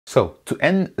So to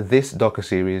end this Docker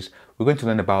series, we're going to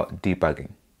learn about debugging.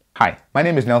 Hi, my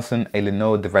name is Nelson, a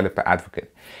Linode developer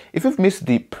advocate. If you've missed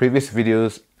the previous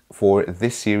videos for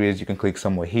this series, you can click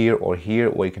somewhere here, where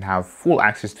you can have full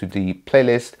access to the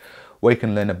playlist where you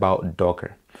can learn about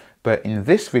Docker. But in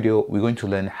this video, we're going to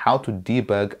learn how to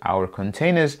debug our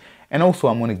containers, and also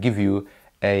I'm going to give you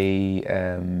a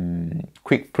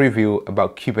quick preview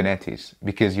about Kubernetes,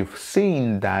 because you've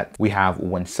seen that we have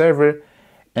one server,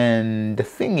 and the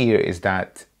thing here is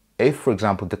that if, for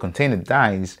example, the container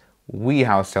dies, we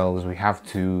have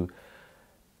to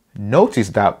notice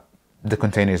that the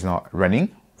container is not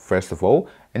running, first of all,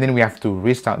 and then we have to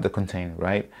restart the container,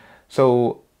 right?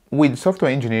 So with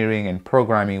software engineering and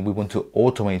programming, we want to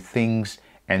automate things,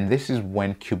 and this is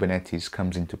when Kubernetes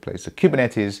comes into play. So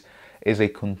Kubernetes is a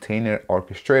container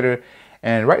orchestrator,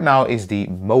 and right now is the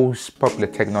most popular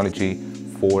technology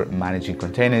for managing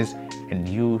containers, and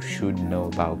you should know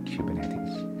about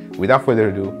Kubernetes. Without further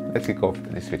ado, let's kick off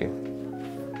this video.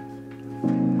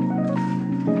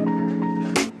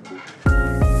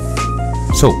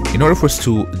 So in order for us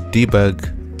to debug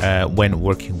when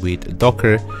working with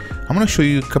Docker, I'm going to show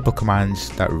you a couple commands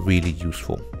that are really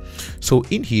useful. So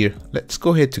in here, let's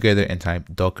go ahead together and type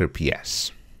docker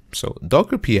ps. So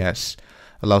docker ps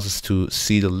allows us to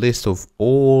see the list of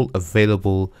all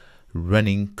available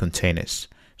running containers.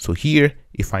 So here,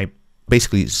 if I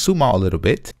basically zoom out a little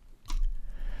bit,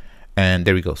 and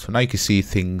there we go. So now you can see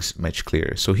things much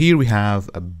clearer. So here we have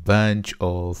a bunch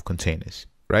of containers,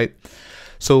 right?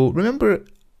 So remember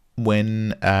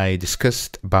when I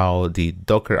discussed about the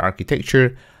Docker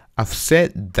architecture, I've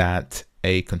said that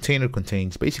a container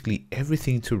contains basically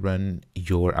everything to run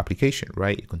your application,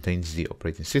 right? It contains the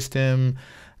operating system,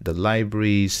 the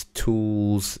libraries,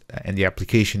 tools, and the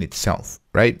application itself,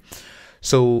 right?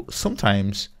 So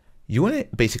sometimes you want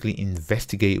to basically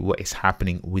investigate what is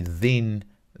happening within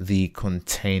the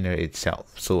container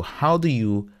itself. So how do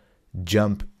you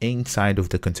jump inside of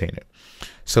the container?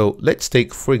 So let's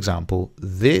take, for example,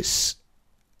 this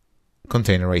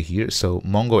container right here. So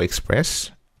Mongo Express,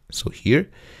 so here,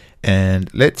 and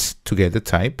let's together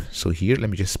type. So here, let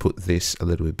me just put this a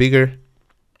little bit bigger.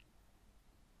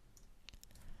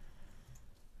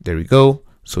 There we go.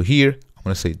 So here, I'm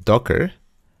going to say docker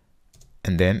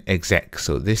and then exec.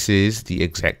 So this is the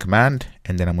exec command.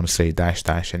 And then I'm going to say dash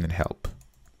dash and then help.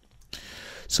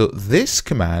 So this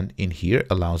command in here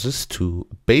allows us to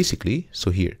basically, so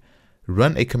here,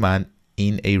 run a command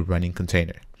in a running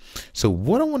container. So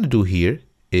what I want to do here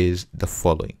is the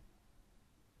following.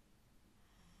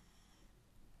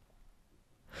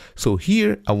 So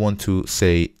here I want to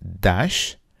say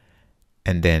dash,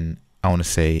 and then I want to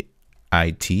say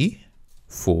IT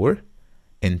for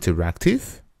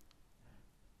interactive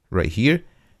right here,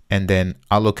 and then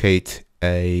allocate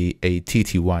a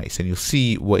TTY, and you'll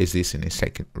see what is this in a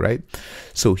second, right?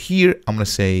 So here I'm going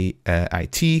to say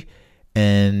IT,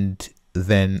 and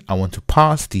then I want to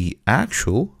pass the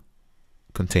actual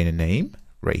container name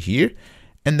right here,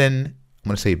 and then I'm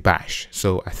going to say bash.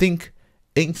 So I think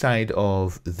inside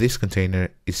of this container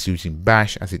it's using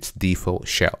bash as its default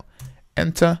shell.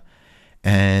 Enter,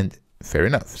 and fair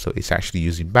enough. So it's actually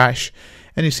using bash,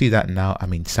 and you see that now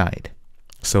I'm inside.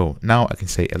 So now I can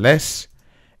say ls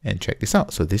and check this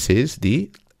out. So this is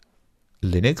the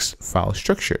Linux file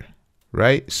structure,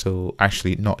 right? So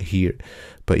actually not here,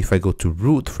 but if I go to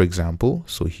root, for example,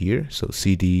 so here, so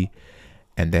cd,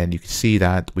 and then you can see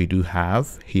that we do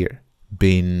have here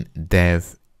bin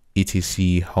dev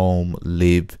etc home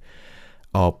lib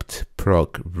opt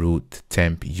proc root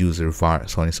temp user var,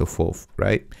 so on and so forth,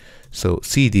 right? So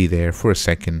cd there for a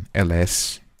second,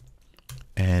 ls,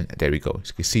 and there we go. So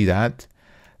you can see that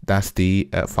that's the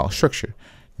file structure.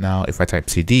 Now if I type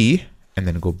cd and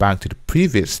then go back to the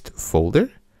previous folder,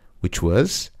 which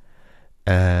was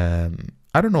I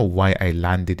don't know why I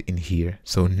landed in here,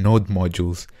 so node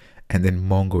modules and then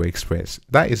Mongo Express.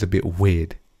 That is a bit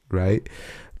weird, right?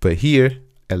 But here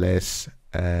ls,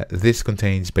 this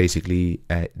contains basically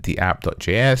the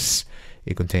app.js.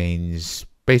 It contains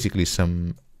basically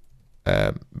some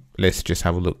let's just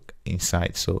have a look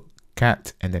inside. So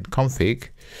cat and then config.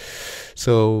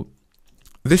 So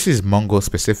this is Mongo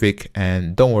specific,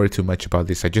 and don't worry too much about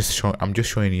this. I'm just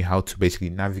showing you how to basically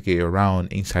navigate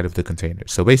around inside of the container.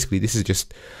 So basically this is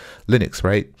just Linux,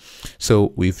 right?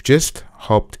 So we've just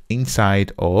hopped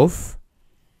inside of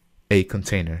a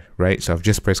container, right? So I've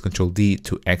just pressed Ctrl D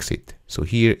to exit. So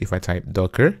here, if I type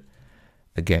docker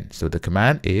again, so the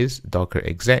command is docker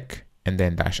exec and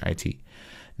then dash it.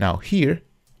 Now here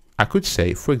I could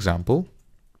say, for example,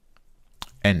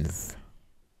 env,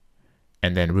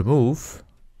 and then remove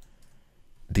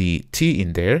the T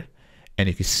in there, and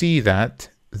you can see that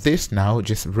this now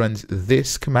just runs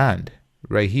this command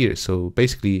right here. So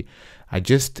basically I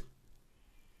just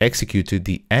executed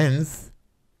the nth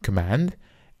command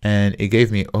and it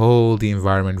gave me all the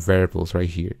environment variables right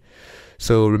here.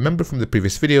 So remember from the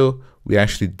previous video, we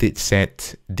actually did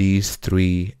set these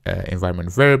three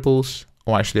environment variables.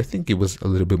 Or actually, I think it was a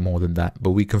little bit more than that, but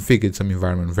we configured some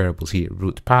environment variables here,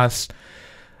 root pass,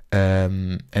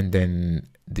 and then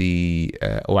the,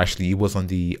 actually it was on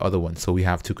the other one. So we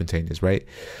have two containers, right?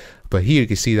 But here you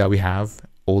can see that we have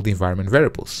all the environment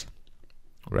variables,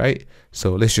 right?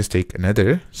 So let's just take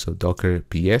another, so docker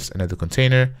ps, another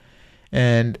container,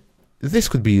 and this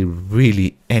could be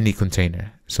really any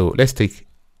container. So let's take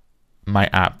my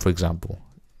app, for example,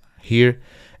 here,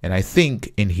 and I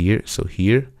think in here, so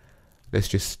here, let's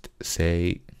just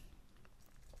say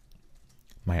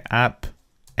my app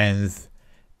and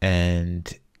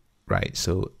right.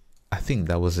 So I think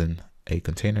that wasn't a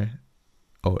container.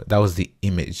 Oh, that was the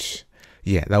image.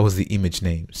 Yeah, that was the image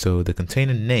name. So the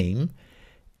container name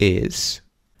is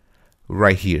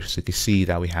right here. So you can see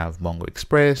that we have Mongo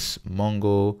Express,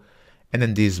 Mongo, and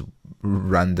then these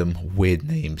random weird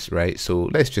names, right? So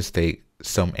let's just take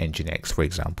some Nginx, for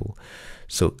example.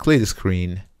 So clear the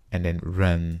screen and then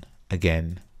run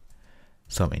again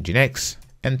some Nginx,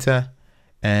 enter,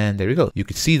 and there we go. You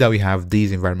can see that we have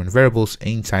these environment variables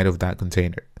inside of that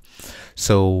container.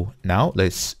 So now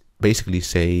let's basically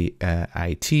say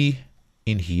it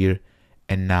in here,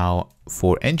 and now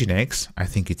for Nginx, I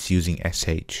think it's using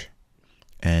sh,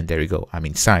 and there we go, I'm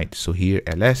inside. So here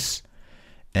ls,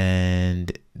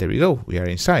 and there we go, we are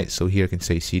inside. So here I can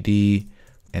say cd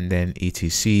and then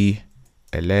etc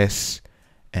ls,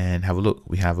 and have a look,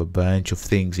 we have a bunch of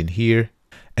things in here.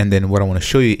 And then what I want to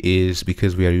show you is,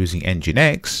 because we are using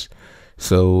Nginx,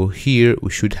 so here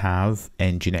we should have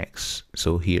Nginx.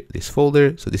 So here, this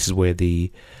folder, so this is where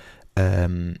the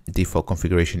default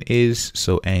configuration is.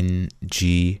 So nginx,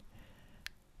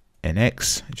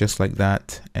 just like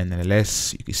that, and then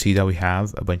ls, you can see that we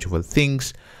have a bunch of other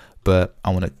things, but I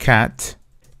want to cat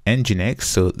nginx,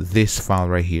 so this file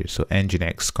right here, so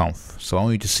nginx conf. So I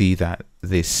want you to see that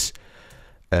this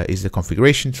is the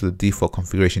configuration, so the default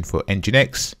configuration for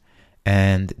Nginx,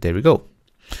 and there we go.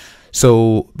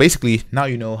 So basically now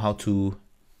you know how to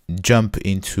jump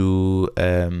into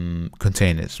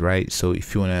containers, right? So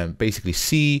if you want to basically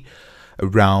see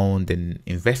around and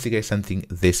investigate something,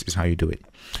 this is how you do it.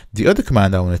 The other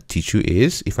command I want to teach you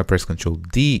is, if I press Ctrl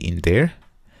D in there,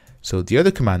 so the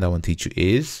other command I want to teach you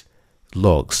is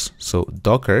logs. So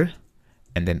docker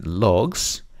and then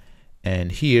logs.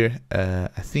 And here,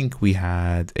 I think we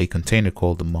had a container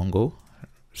called the Mongo.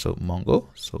 So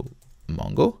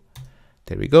Mongo,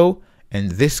 there we go.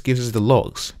 And this gives us the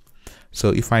logs.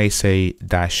 So if I say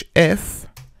 -f,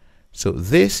 so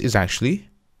this is actually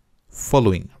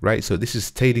following, right? So this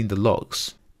is tailing the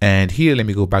logs. And here, let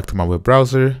me go back to my web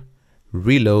browser,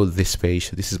 reload this page.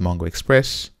 So this is Mongo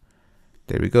Express.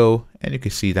 There we go. And you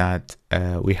can see that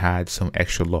we had some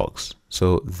extra logs.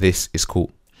 So this is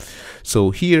cool. So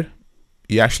here,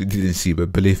 you actually didn't see,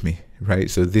 but believe me, right?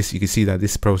 So this, you can see that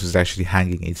this process is actually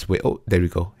hanging its way. Oh, there we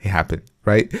go. It happened,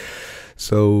 right?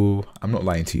 So I'm not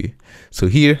lying to you. So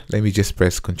here, let me just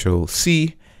press Ctrl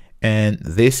C, and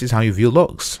this is how you view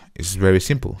logs. It's very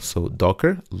simple. So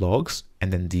docker logs,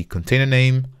 and then the container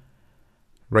name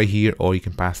right here, or you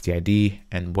can pass the ID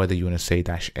and whether you want to say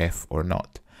 -f or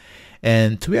not.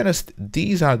 And to be honest,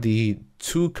 these are the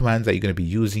two commands that you're going to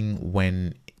be using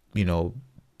when, you know,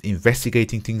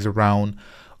 investigating things around.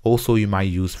 Also, you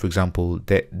might use, for example,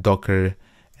 docker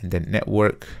and then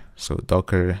network. So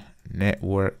docker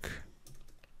network.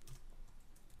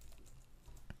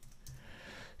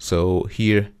 So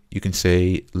here you can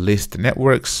say list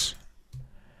networks,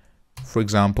 for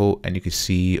example, and you can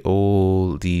see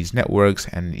all these networks.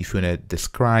 And if you want to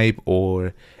describe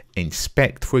or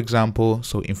inspect, for example,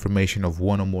 so information of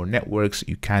one or more networks,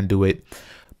 you can do it.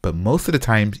 But most of the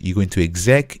time you're going to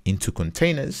exec into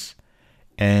containers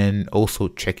and also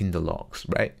checking the logs,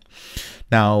 right?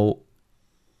 Now,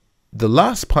 the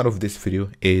last part of this video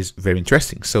is very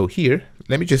interesting. So here,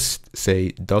 let me just say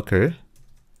docker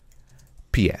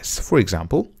ps, for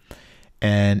example,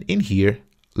 and in here,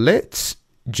 let's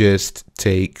just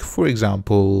take, for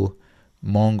example,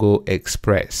 Mongo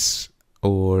Express,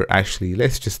 or actually,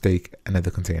 let's just take another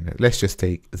container. Let's just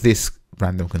take this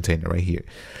random container right here.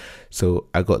 So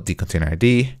I got the container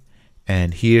ID,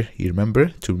 and here you remember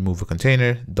to remove a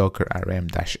container, docker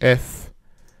rm-f.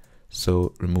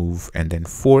 So remove and then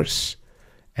force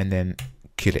and then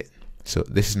kill it. So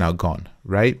this is now gone,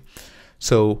 right?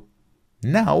 So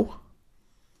now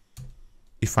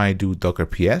if I do docker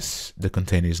ps, the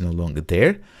container is no longer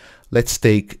there, let's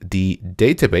take the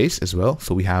database as well.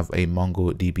 So we have a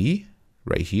MongoDB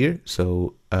right here.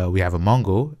 So we have a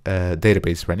Mongo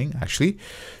database running actually.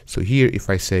 So here, if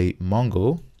I say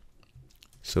Mongo,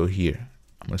 so here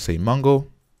I'm going to say Mongo,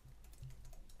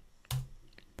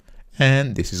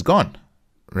 and this is gone,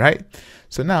 right?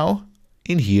 So now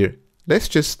in here, let's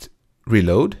just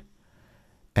reload,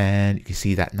 and you can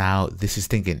see that now this is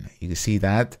thinking. You can see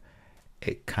that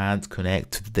it can't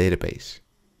connect to the database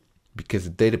because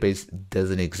the database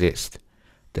doesn't exist.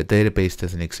 The database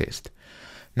doesn't exist.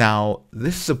 Now,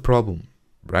 this is a problem,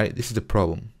 right? This is the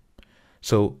problem.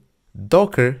 So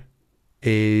Docker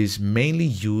is mainly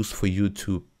used for you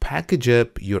to package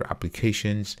up your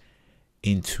applications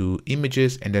into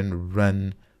images and then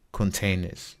run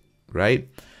containers, right?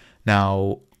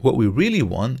 Now, what we really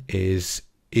want is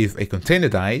if a container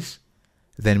dies,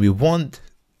 then we want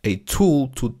a tool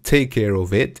to take care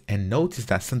of it and notice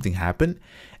that something happened,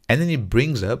 and then it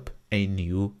brings up a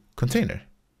new container.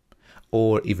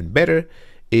 Or even better,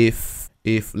 if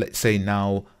let's say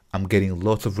now I'm getting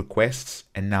lots of requests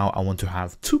and now I want to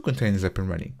have 2 containers up and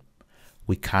running,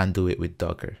 we can't do it with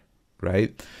Docker,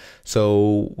 right?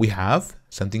 So we have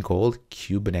something called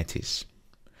Kubernetes.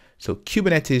 So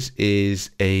Kubernetes is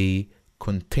a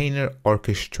container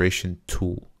orchestration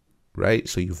tool, right?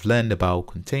 So you've learned about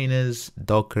containers,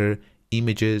 Docker,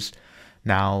 images.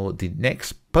 Now the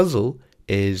next puzzle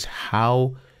is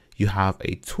how you have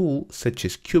a tool such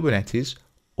as Kubernetes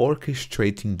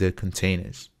orchestrating the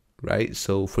containers, right?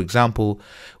 So for example,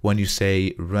 when you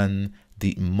say run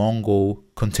the Mongo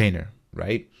container,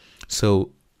 right?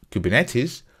 So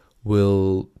Kubernetes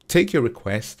will take your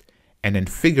request and then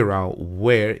figure out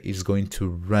where is going to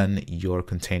run your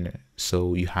container.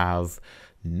 So you have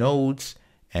nodes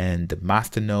and the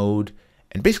master node,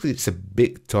 and basically it's a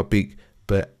big topic,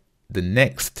 but the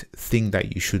next thing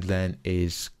that you should learn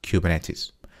is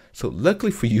Kubernetes. So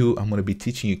luckily for you, I'm going to be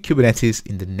teaching you Kubernetes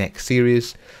in the next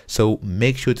series. So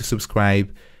make sure to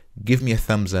subscribe, give me a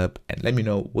thumbs up, and let me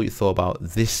know what you thought about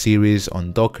this series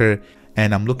on Docker.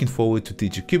 And I'm looking forward to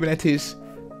teach you Kubernetes.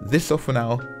 This is all for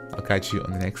now. I'll catch you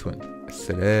on the next one.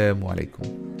 Assalamu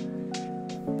alaikum.